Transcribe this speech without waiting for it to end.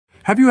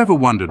Have you ever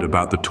wondered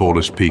about the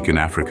tallest peak in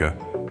Africa,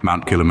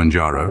 Mount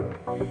Kilimanjaro?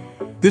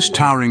 This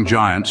towering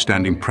giant,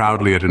 standing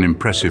proudly at an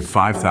impressive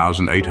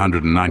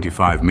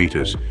 5,895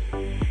 meters,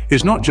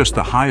 is not just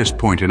the highest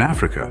point in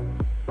Africa,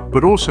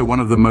 but also one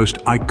of the most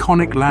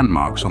iconic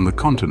landmarks on the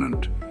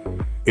continent.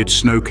 Its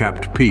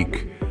snow-capped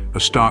peak, a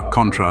stark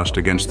contrast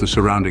against the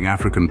surrounding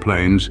African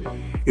plains,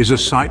 is a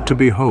sight to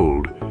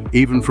behold,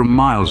 even from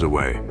miles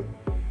away.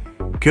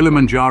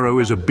 Kilimanjaro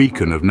is a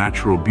beacon of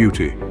natural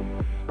beauty,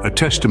 a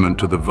testament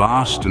to the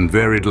vast and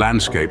varied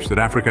landscapes that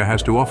Africa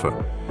has to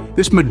offer.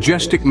 This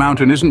majestic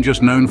mountain isn't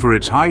just known for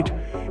its height,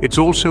 it's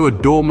also a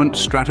dormant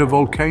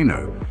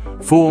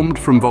stratovolcano, formed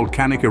from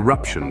volcanic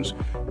eruptions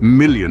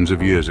millions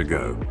of years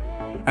ago.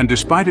 And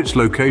despite its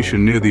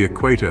location near the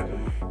equator,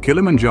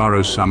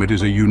 Kilimanjaro's summit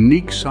is a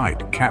unique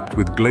site capped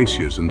with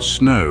glaciers and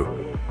snow.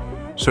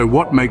 So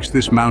what makes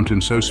this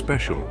mountain so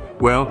special?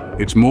 Well,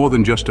 it's more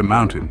than just a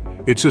mountain.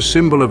 It's a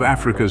symbol of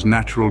Africa's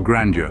natural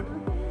grandeur.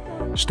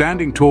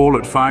 Standing tall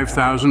at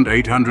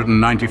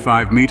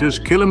 5,895 meters,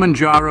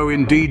 Kilimanjaro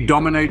indeed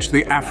dominates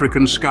the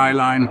African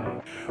skyline.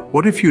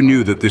 What if you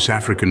knew that this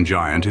African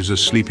giant is a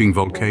sleeping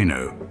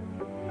volcano?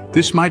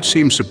 This might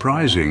seem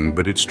surprising,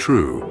 but it's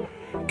true.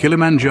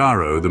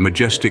 Kilimanjaro, the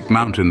majestic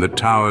mountain that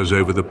towers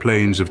over the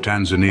plains of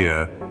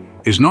Tanzania,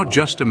 is not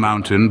just a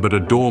mountain but a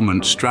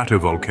dormant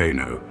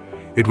stratovolcano.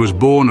 It was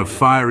born of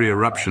fiery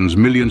eruptions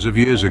millions of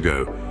years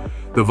ago.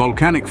 The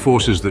volcanic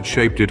forces that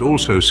shaped it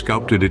also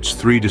sculpted its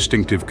three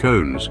distinctive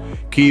cones,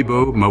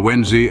 Kibo,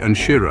 Mawenzi, and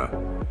Shira.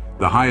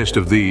 The highest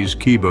of these,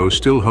 Kibo,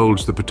 still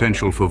holds the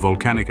potential for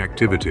volcanic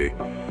activity.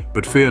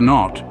 But fear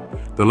not,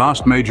 the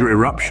last major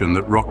eruption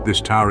that rocked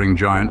this towering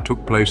giant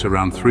took place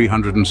around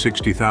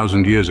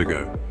 360,000 years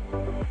ago.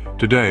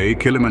 Today,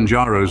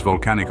 Kilimanjaro's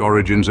volcanic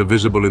origins are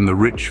visible in the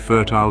rich,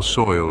 fertile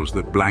soils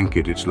that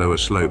blanket its lower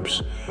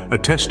slopes, a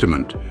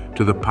testament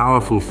to the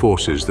powerful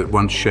forces that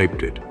once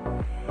shaped it.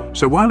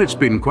 So while it's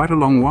been quite a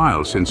long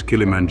while since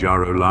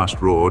Kilimanjaro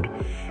last roared,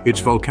 its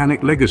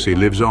volcanic legacy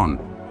lives on.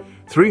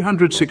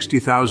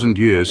 360,000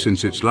 years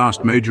since its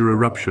last major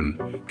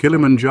eruption,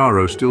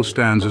 Kilimanjaro still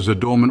stands as a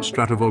dormant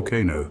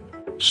stratovolcano.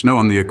 Snow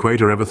on the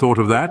equator, ever thought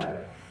of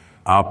that?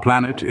 Our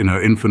planet, in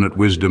her infinite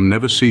wisdom,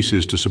 never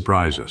ceases to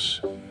surprise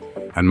us.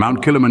 And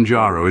Mount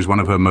Kilimanjaro is one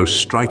of her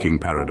most striking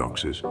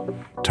paradoxes.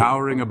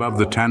 Towering above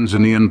the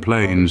Tanzanian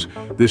plains,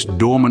 this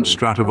dormant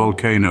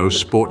stratovolcano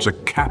sports a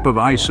cap of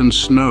ice and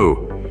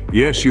snow.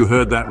 Yes, you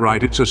heard that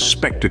right, it's a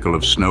spectacle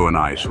of snow and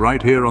ice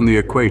right here on the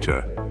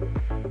equator.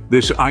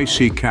 This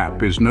icy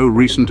cap is no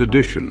recent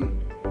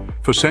addition.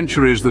 For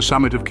centuries, the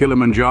summit of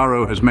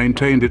Kilimanjaro has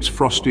maintained its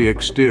frosty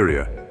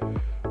exterior,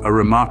 a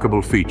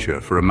remarkable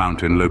feature for a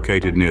mountain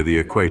located near the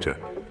equator.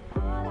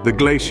 The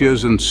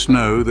glaciers and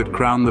snow that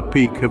crown the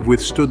peak have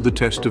withstood the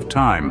test of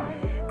time,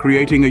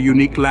 creating a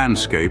unique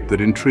landscape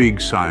that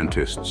intrigues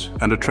scientists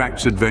and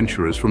attracts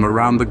adventurers from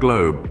around the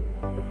globe.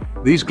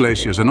 These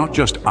glaciers are not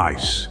just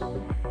ice.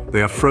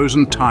 They are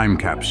frozen time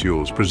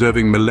capsules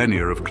preserving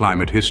millennia of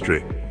climate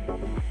history.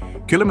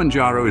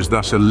 Kilimanjaro is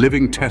thus a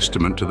living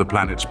testament to the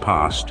planet's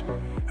past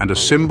and a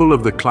symbol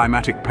of the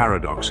climatic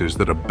paradoxes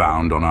that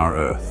abound on our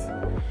Earth.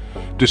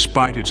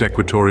 Despite its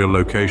equatorial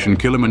location,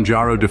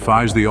 Kilimanjaro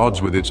defies the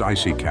odds with its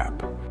icy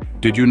cap.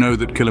 Did you know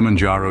that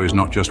Kilimanjaro is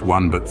not just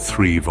one but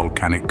three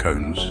volcanic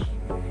cones?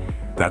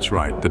 That's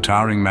right, the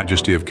towering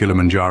majesty of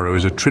Kilimanjaro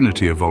is a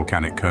trinity of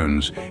volcanic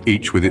cones,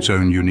 each with its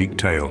own unique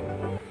tale.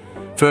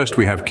 First,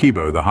 we have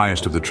Kibo, the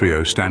highest of the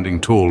trio,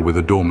 standing tall with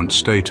a dormant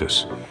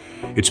status.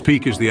 Its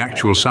peak is the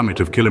actual summit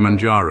of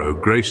Kilimanjaro,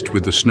 graced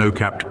with the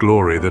snow-capped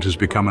glory that has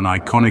become an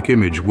iconic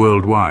image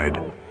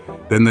worldwide.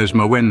 Then there's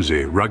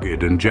Mawenzi,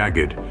 rugged and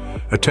jagged,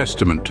 a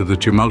testament to the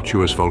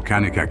tumultuous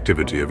volcanic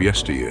activity of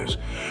yesteryears.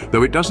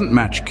 Though it doesn't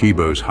match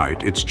Kibo's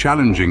height, its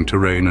challenging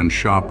terrain and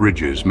sharp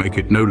ridges make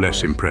it no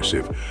less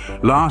impressive.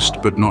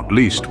 Last but not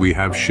least, we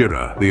have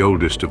Shira, the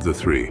oldest of the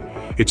three.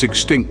 It's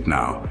extinct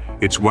now,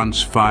 its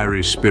once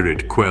fiery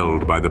spirit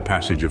quelled by the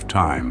passage of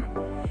time.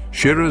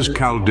 Shira's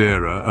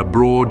caldera, a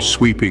broad,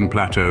 sweeping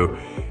plateau,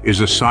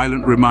 is a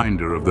silent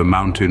reminder of the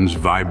mountain's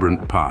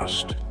vibrant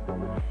past.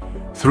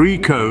 Three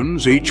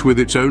cones, each with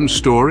its own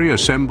story,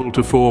 assemble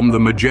to form the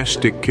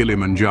majestic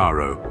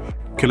Kilimanjaro.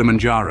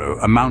 Kilimanjaro,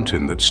 a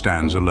mountain that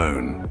stands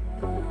alone.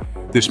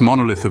 This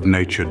monolith of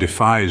nature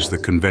defies the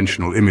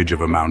conventional image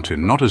of a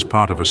mountain, not as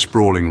part of a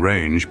sprawling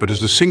range, but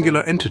as a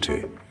singular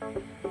entity.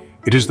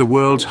 It is the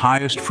world's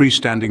highest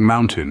freestanding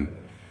mountain,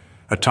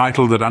 a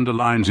title that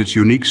underlines its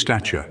unique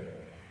stature.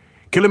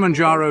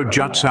 Kilimanjaro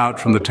juts out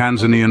from the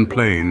Tanzanian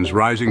plains,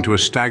 rising to a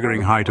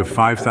staggering height of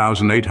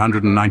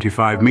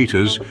 5,895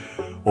 meters,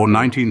 or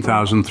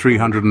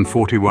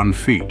 19,341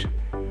 feet.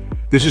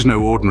 This is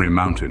no ordinary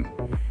mountain.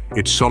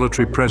 Its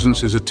solitary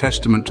presence is a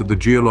testament to the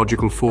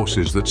geological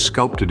forces that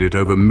sculpted it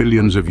over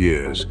millions of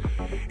years.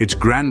 Its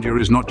grandeur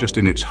is not just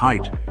in its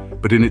height,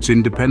 but in its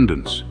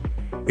independence.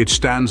 It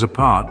stands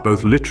apart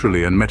both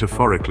literally and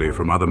metaphorically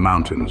from other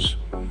mountains.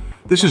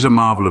 This is a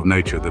marvel of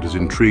nature that has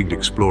intrigued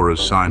explorers,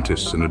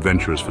 scientists, and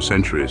adventurers for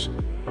centuries.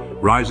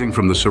 Rising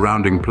from the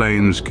surrounding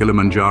plains,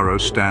 Kilimanjaro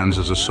stands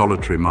as a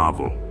solitary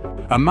marvel,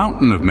 A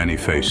mountain of many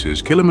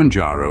faces,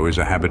 Kilimanjaro is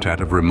a habitat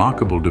of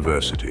remarkable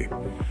diversity.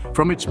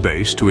 From its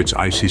base to its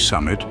icy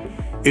summit,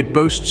 it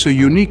boasts a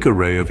unique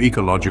array of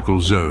ecological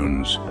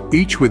zones,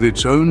 each with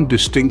its own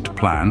distinct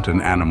plant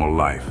and animal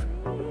life.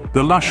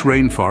 The lush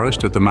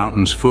rainforest at the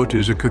mountain's foot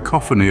is a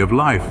cacophony of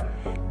life,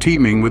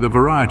 teeming with a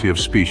variety of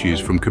species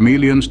from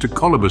chameleons to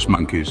colobus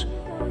monkeys.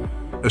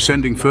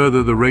 Ascending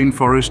further, the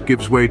rainforest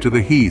gives way to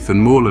the heath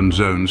and moorland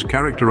zones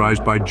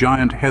characterized by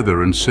giant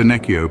heather and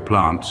senecio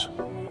plants.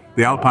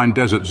 The alpine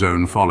desert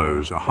zone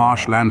follows, a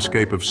harsh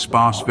landscape of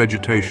sparse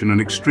vegetation and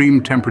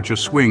extreme temperature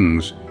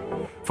swings.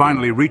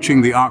 Finally,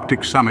 reaching the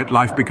Arctic summit,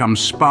 life becomes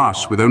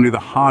sparse with only the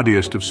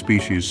hardiest of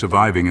species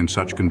surviving in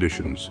such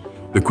conditions.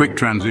 The quick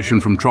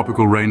transition from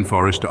tropical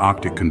rainforest to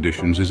Arctic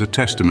conditions is a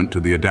testament to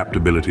the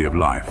adaptability of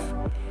life.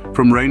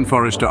 From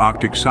rainforest to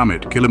Arctic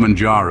summit,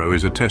 Kilimanjaro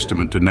is a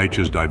testament to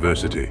nature's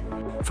diversity.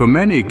 For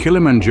many,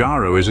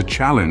 Kilimanjaro is a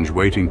challenge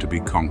waiting to be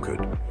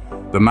conquered.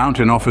 The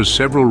mountain offers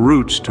several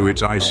routes to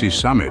its icy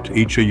summit,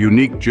 each a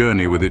unique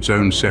journey with its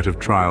own set of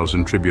trials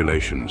and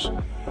tribulations.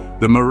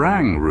 The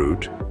meringue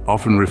route,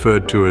 often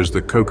referred to as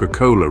the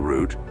Coca-Cola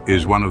route,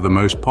 is one of the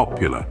most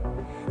popular.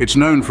 It's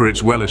known for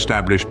its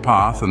well-established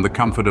path and the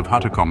comfort of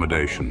hut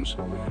accommodations.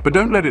 But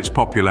don't let its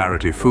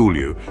popularity fool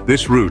you.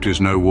 This route is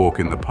no walk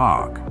in the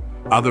park.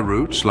 Other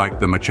routes,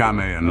 like the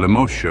Machame and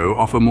Lemosho,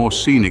 offer more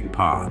scenic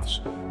paths,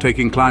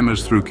 taking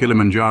climbers through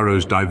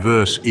Kilimanjaro's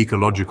diverse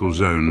ecological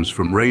zones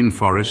from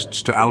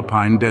rainforests to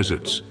alpine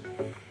deserts.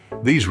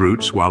 These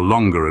routes, while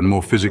longer and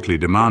more physically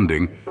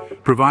demanding,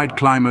 provide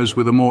climbers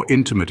with a more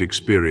intimate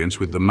experience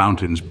with the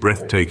mountain's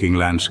breathtaking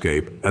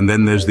landscape. And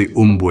then there's the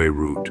Umbwe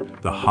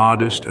route, the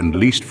hardest and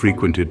least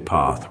frequented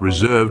path,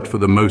 reserved for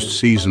the most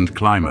seasoned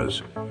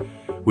climbers.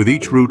 With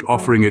each route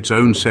offering its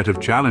own set of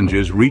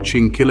challenges,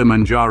 reaching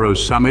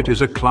Kilimanjaro's summit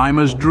is a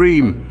climber's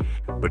dream.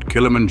 But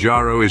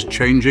Kilimanjaro is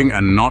changing,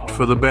 and not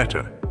for the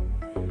better.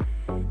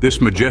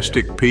 This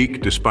majestic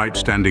peak, despite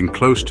standing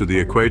close to the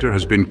equator,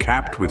 has been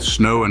capped with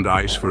snow and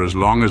ice for as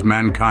long as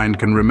mankind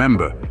can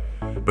remember.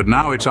 But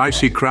now its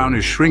icy crown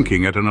is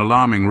shrinking at an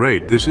alarming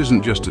rate. This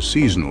isn't just a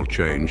seasonal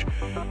change.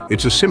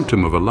 It's a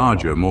symptom of a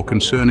larger, more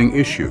concerning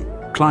issue: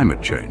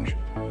 climate change.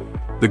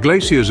 The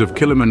glaciers of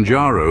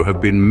Kilimanjaro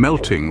have been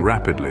melting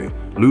rapidly,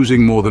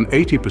 losing more than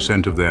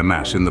 80% of their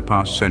mass in the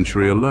past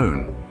century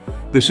alone.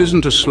 This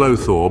isn't a slow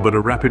thaw, but a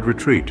rapid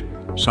retreat.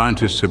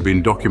 Scientists have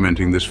been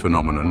documenting this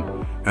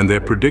phenomenon, and their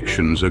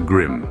predictions are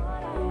grim.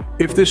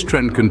 If this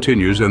trend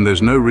continues, and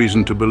there's no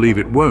reason to believe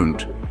it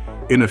won't,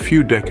 in a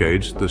few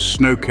decades, the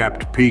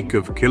snow-capped peak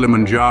of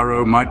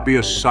Kilimanjaro might be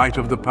a sight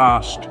of the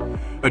past,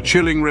 a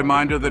chilling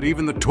reminder that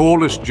even the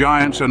tallest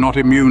giants are not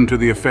immune to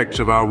the effects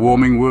of our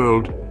warming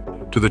world.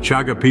 To the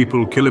Chagga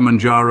people,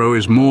 Kilimanjaro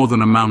is more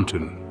than a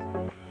mountain.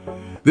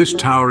 This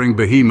towering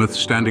behemoth,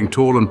 standing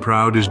tall and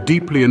proud, is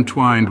deeply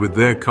entwined with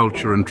their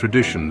culture and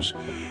traditions.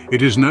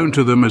 It is known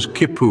to them as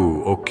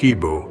Kipu or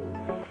Kibo,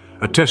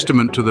 a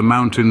testament to the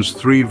mountain's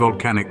 3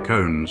 volcanic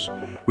cones,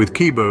 with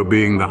Kibo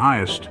being the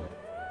highest.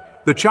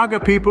 The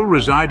Chagga people,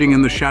 residing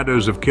in the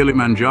shadows of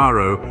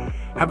Kilimanjaro,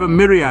 have a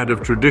myriad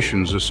of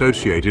traditions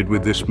associated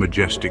with this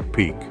majestic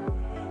peak.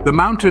 The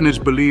mountain is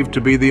believed to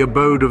be the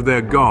abode of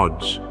their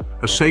gods,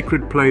 a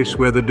sacred place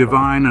where the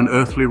divine and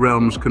earthly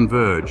realms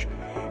converge.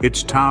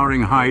 Its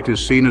towering height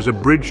is seen as a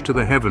bridge to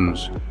the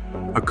heavens,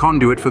 a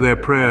conduit for their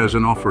prayers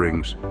and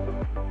offerings.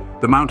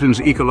 The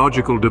mountain's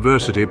ecological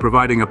diversity,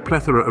 providing a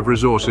plethora of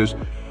resources,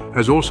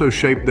 has also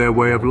shaped their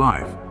way of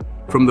life,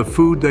 from the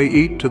food they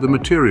eat to the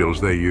materials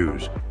they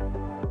use.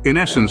 In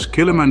essence,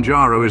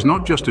 Kilimanjaro is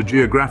not just a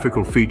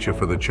geographical feature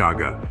for the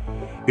Chagga.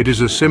 It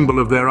is a symbol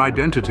of their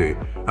identity,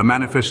 a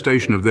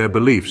manifestation of their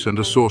beliefs, and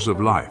a source of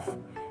life.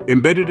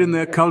 Embedded in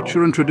their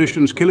culture and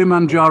traditions,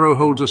 Kilimanjaro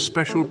holds a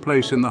special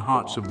place in the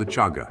hearts of the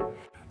Chagga.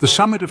 The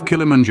summit of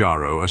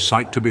Kilimanjaro, a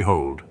sight to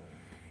behold.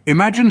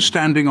 Imagine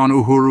standing on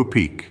Uhuru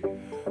Peak,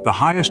 the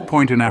highest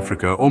point in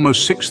Africa,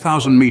 almost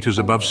 6,000 meters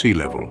above sea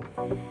level.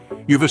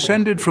 You've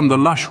ascended from the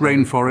lush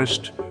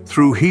rainforest,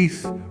 through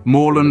heath,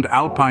 moorland,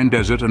 alpine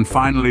desert, and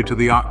finally to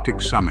the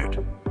Arctic summit.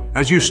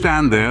 As you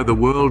stand there, the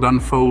world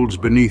unfolds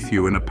beneath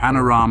you in a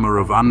panorama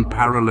of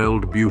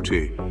unparalleled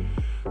beauty.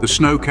 The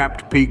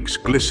snow-capped peaks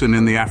glisten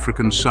in the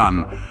African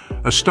sun,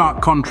 a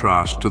stark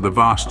contrast to the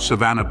vast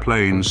savanna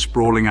plains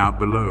sprawling out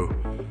below.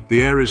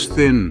 The air is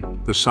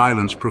thin, the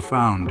silence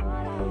profound.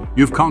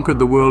 You've conquered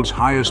the world's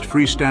highest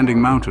freestanding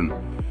mountain,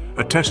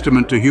 a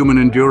testament to human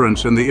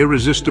endurance and the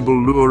irresistible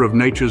lure of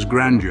nature's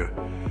grandeur.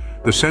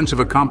 The sense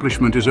of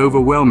accomplishment is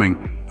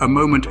overwhelming, a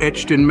moment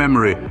etched in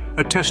memory,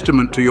 a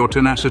testament to your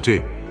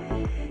tenacity.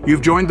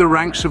 You've joined the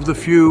ranks of the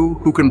few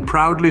who can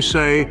proudly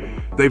say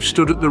they've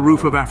stood at the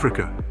roof of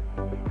Africa.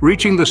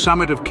 Reaching the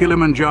summit of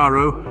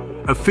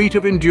Kilimanjaro, a feat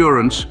of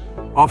endurance,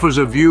 offers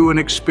a view and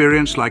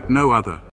experience like no other.